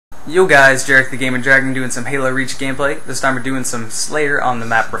Yo guys, Jarek the Gamer Dragon doing some Halo Reach gameplay. This time we're doing some Slayer on the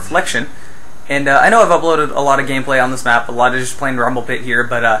map Reflection. And I know I've uploaded a lot of gameplay on this map, a lot of just plain Rumble Pit here,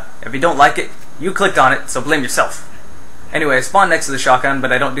 but if you don't like it, you clicked on it, so blame yourself. Anyway, I spawned next to the shotgun,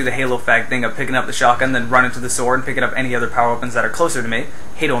 but I don't do the Halo fag thing of picking up the shotgun, then run into the sword and picking up any other power weapons that are closer to me.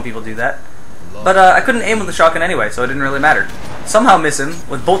 Hate it when people do that. But I couldn't aim with the shotgun anyway, so it didn't really matter. Somehow miss him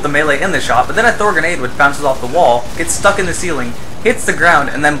with both the melee and the shot, but then I throw a grenade which bounces off the wall, gets stuck in the ceiling, hits the ground,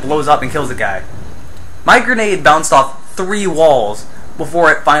 and then blows up and kills the guy. My grenade bounced off 3 walls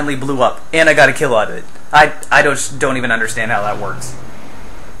before it finally blew up, and I got a kill out of it. I don't even understand how that works.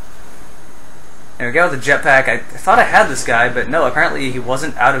 There we go, the jetpack. I thought I had this guy, but no, apparently he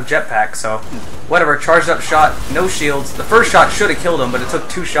wasn't out of jetpack, so whatever, charged up shot, no shields. The first shot should have killed him, but it took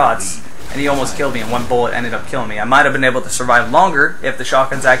 2 shots. And he almost killed me, and 1 bullet ended up killing me. I might have been able to survive longer if the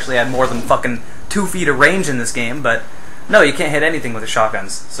shotguns actually had more than fucking 2 feet of range in this game, but no, you can't hit anything with the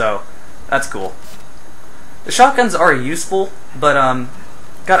shotguns, so that's cool. The shotguns are useful, but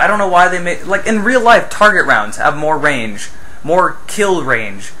God, I don't know why they made, like, in real life, target rounds have more range, more kill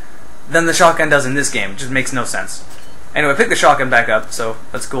range than the shotgun does in this game. It just makes no sense. Anyway, I picked the shotgun back up, so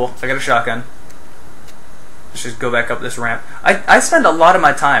that's cool. I got a shotgun. Let's just go back up this ramp. I spend a lot of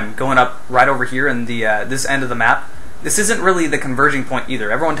my time going up right over here in the this end of the map. This isn't really the converging point either.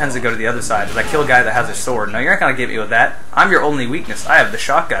 Everyone tends to go to the other side. As I kill a guy that has a sword. No, you're not going to get me with that. I'm your only weakness. I have the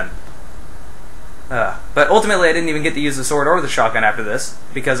shotgun. But ultimately, I didn't even get to use the sword or the shotgun after this,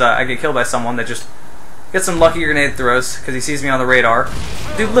 because I get killed by someone that just gets some lucky grenade throws, because he sees me on the radar.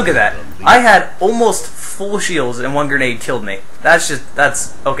 Dude, look at that. I had almost full shields and 1 grenade killed me.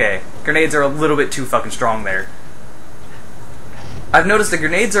 That's okay. Grenades are a little bit too fucking strong there. I've noticed the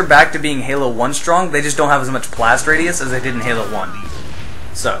grenades are back to being Halo 1 strong, they just don't have as much blast radius as they did in Halo 1.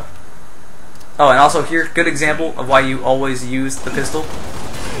 So. Oh, and also here, good example of why you always use the pistol.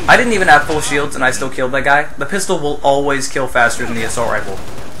 I didn't even have full shields and I still killed that guy. The pistol will always kill faster than the assault rifle.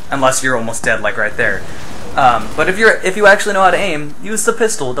 Unless you're almost dead, like right there. But if you actually know how to aim, use the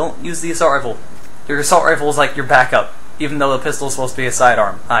pistol. Don't use the assault rifle. Your assault rifle is like your backup, even though the pistol is supposed to be a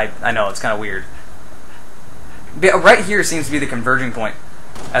sidearm. I know, it's kind of weird. But right here seems to be the converging point,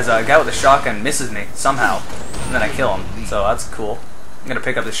 as a guy with a shotgun misses me somehow, and then I kill him. So that's cool. I'm gonna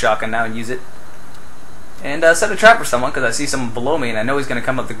pick up the shotgun now and use it, and set a trap for someone because I see someone below me, and I know he's gonna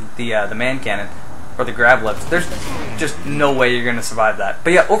come up the man cannon or the grab lift. There's just no way you're gonna survive that.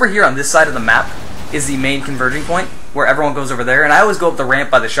 But yeah, over here on this side of the map is the main converging point, where everyone goes over there, and I always go up the ramp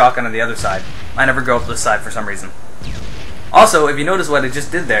by the shotgun on the other side. I never go up this side for some reason. Also, if you notice what I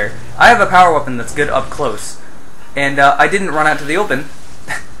just did there, I have a power weapon that's good up close, and I didn't run out to the open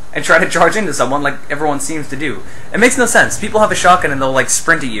and try to charge into someone like everyone seems to do. It makes no sense. People have a shotgun and they'll like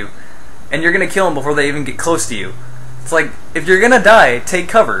sprint at you, and you're gonna kill them before they even get close to you. It's like, if you're gonna die, take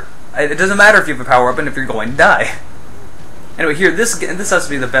cover. It doesn't matter if you have a power weapon if you're going to die. Anyway, here, this has to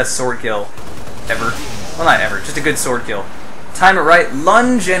be the best sword kill ever. Well, not ever, just a good sword kill. Time it right,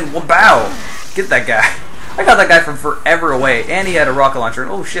 lunge, and wabow! Get that guy. I got that guy from forever away, and he had a rocket launcher,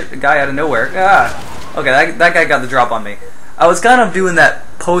 and oh shit, the guy out of nowhere. Ah! Okay, that guy got the drop on me. I was kind of doing that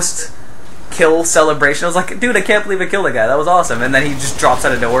post-kill celebration. I was like, dude, I can't believe I killed a guy. That was awesome. And then he just drops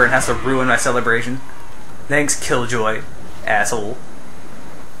out of nowhere and has to ruin my celebration. Thanks, Killjoy, asshole.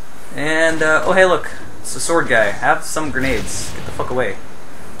 And, oh hey look, it's a sword guy. Have some grenades. Get the fuck away.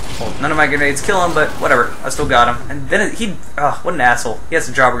 Well, none of my grenades kill him, but whatever. I still got him. And then what an asshole. He has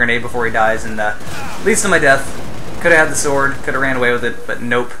to drop a grenade before he dies, and leads to my death. Could have had the sword, could have ran away with it, but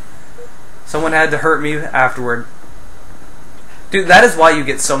nope. Someone had to hurt me afterward. Dude, that is why you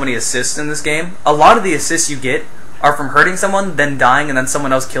get so many assists in this game. A lot of the assists you get are from hurting someone, then dying, and then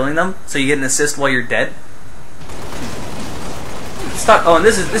someone else killing them, so you get an assist while you're dead. Stop. Oh, and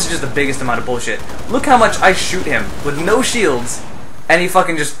this is just the biggest amount of bullshit. Look how much I shoot him with no shields, and he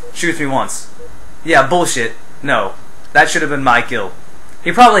fucking just shoots me once. Yeah, bullshit. No. That should have been my kill.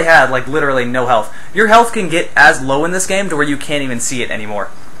 He probably had, like, literally no health. Your health can get as low in this game to where you can't even see it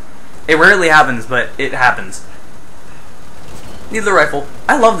anymore. It rarely happens, but it happens. Needler rifle.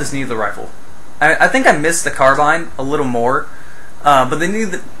 I love this needler rifle. I think I missed the carbine a little more, but the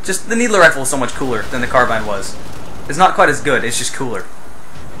needler rifle is so much cooler than the carbine was. It's not quite as good, it's just cooler.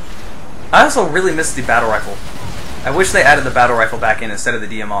 I also really miss the battle rifle. I wish they added the battle rifle back in instead of the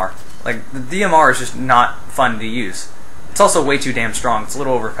DMR. Like, the DMR is just not fun to use. It's also way too damn strong. It's a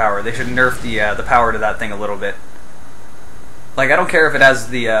little overpowered. They should nerf the power to that thing a little bit. Like, I don't care if it has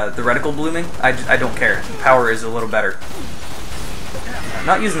the reticle blooming. I don't care. The power is a little better. I'm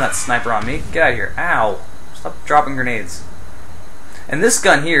not using that sniper on me. Get out of here. Ow. Stop dropping grenades. And this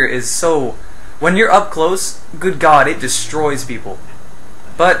gun here is so... When you're up close, good God, it destroys people.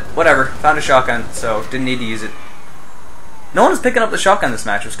 But, whatever. Found a shotgun, so didn't need to use it. No one was picking up the shotgun this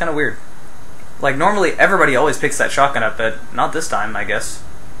match. It was kind of weird. Like, normally everybody always picks that shotgun up, but not this time, I guess.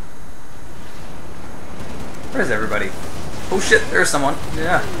 Where's everybody? Oh shit, there's someone.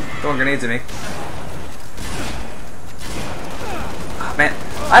 Yeah, throwing grenades at me. Oh, man,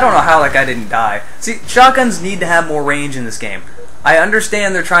 I don't know how that guy didn't die. See, shotguns need to have more range in this game. I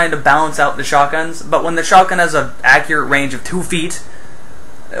understand they're trying to balance out the shotguns, but when the shotgun has an accurate range of 2 feet,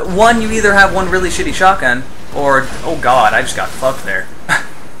 one, you either have one really shitty shotgun, or, oh god, I just got fucked there.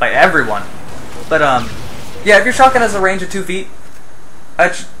 By everyone. But, yeah, if your shotgun has a range of 2 feet,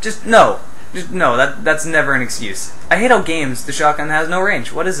 no. Just, no, that's never an excuse. I hate how games, the shotgun has no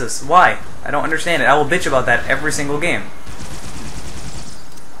range. What is this? Why? I don't understand it. I will bitch about that every single game.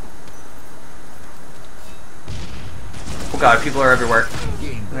 Oh god, people are everywhere.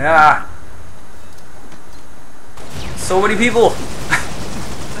 Yeah. So many people.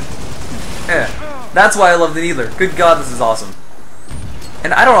 Yeah. That's why I love the Needler. Good god, this is awesome.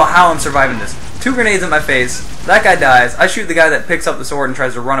 And I don't know how I'm surviving this. 2 grenades in my face. That guy dies. I shoot the guy that picks up the sword and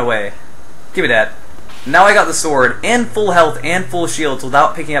tries to run away. Give me that. Now I got the sword and full health and full shields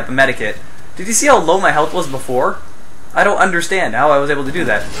without picking up a medikit. Did you see how low my health was before? I don't understand how I was able to do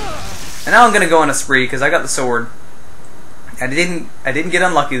that. And now I'm gonna go on a spree because I got the sword. I didn't get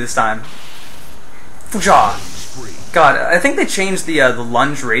unlucky this time. God, I think they changed the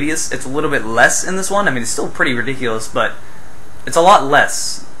lunge radius. It's a little bit less in this one. I mean, it's still pretty ridiculous, but it's a lot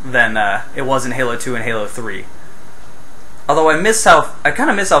less than it was in Halo 2 and Halo 3. Although I kind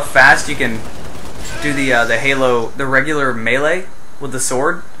of miss how fast you can do the regular melee with the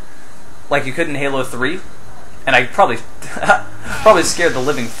sword, like you could in Halo 3. And I probably scared the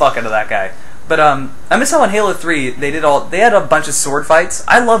living fuck out of that guy. But I miss how in Halo 3 they had a bunch of sword fights.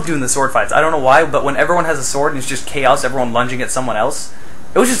 I love doing the sword fights. I don't know why, but when everyone has a sword and it's just chaos, everyone lunging at someone else,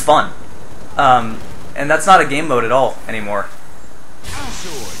 it was just fun. And that's not a game mode at all anymore.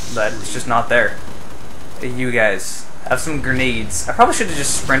 But it's just not there. You guys have some grenades. I probably should have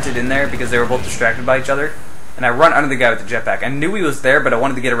just sprinted in there because they were both distracted by each other. And I run under the guy with the jetpack. I knew he was there, but I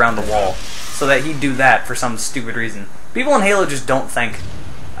wanted to get around the wall so that he'd do that for some stupid reason. People in Halo just don't think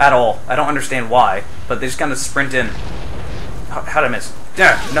at all. I don't understand why, but they just kind of sprint in. How'd I miss?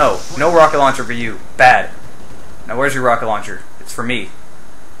 Yeah, no rocket launcher for you. Bad. Now where's your rocket launcher? It's for me.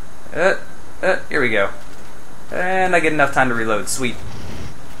 Here we go. And I get enough time to reload. Sweet.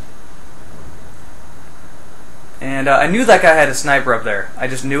 And I knew that guy had a sniper up there. I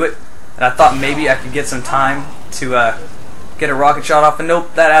just knew it. And I thought maybe I could get some time to get a rocket shot off. And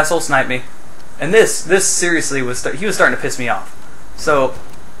nope, that asshole sniped me. And this seriously he was starting to piss me off. So,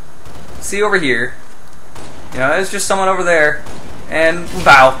 see over here. You know, there's just someone over there. And,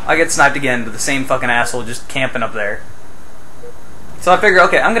 wow, I get sniped again with the same fucking asshole just camping up there. So I figure,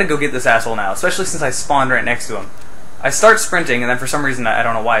 okay, I'm gonna go get this asshole now, especially since I spawned right next to him. I start sprinting, and then for some reason, I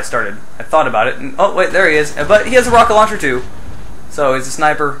don't know why I started. I thought about it, and oh, wait, there he is. But he has a rocket launcher, too. So he's a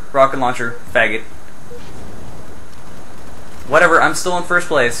sniper, rocket launcher, faggot. Whatever, I'm still in first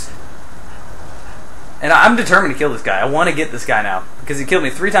place. And I'm determined to kill this guy. I want to get this guy now, because he killed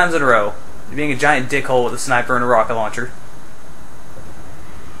me 3 times in a row, being a giant dickhole with a sniper and a rocket launcher.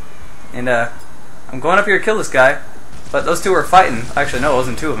 And, I'm going up here to kill this guy. But those two were fighting. Actually, no, it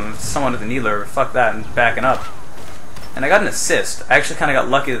wasn't 2 of them. It was someone with a Needler. Fuck that, and backing up. And I got an assist. I actually kind of got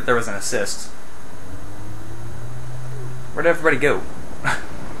lucky that there was an assist. Where'd everybody go?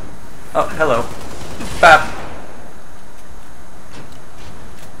 Oh, hello. Bap.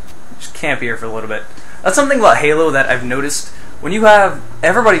 Just camp here for a little bit. That's something about Halo that I've noticed. When you have...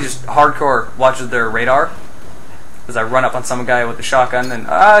 Everybody just hardcore watches their radar. As I run up on some guy with a shotgun and...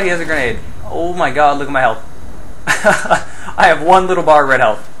 he has a grenade. Oh my god, look at my health. I have 1 little bar of red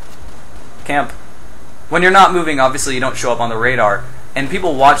health. Camp. When you're not moving, obviously you don't show up on the radar. And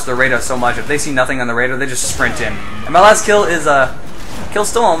people watch the radar so much, if they see nothing on the radar, they just sprint in. And my last kill is a kill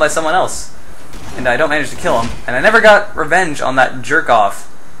stolen by someone else. And I don't manage to kill him. And I never got revenge on that jerk-off.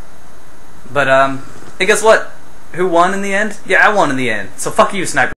 But, and guess what? Who won in the end? Yeah, I won in the end. So fuck you, Sniper.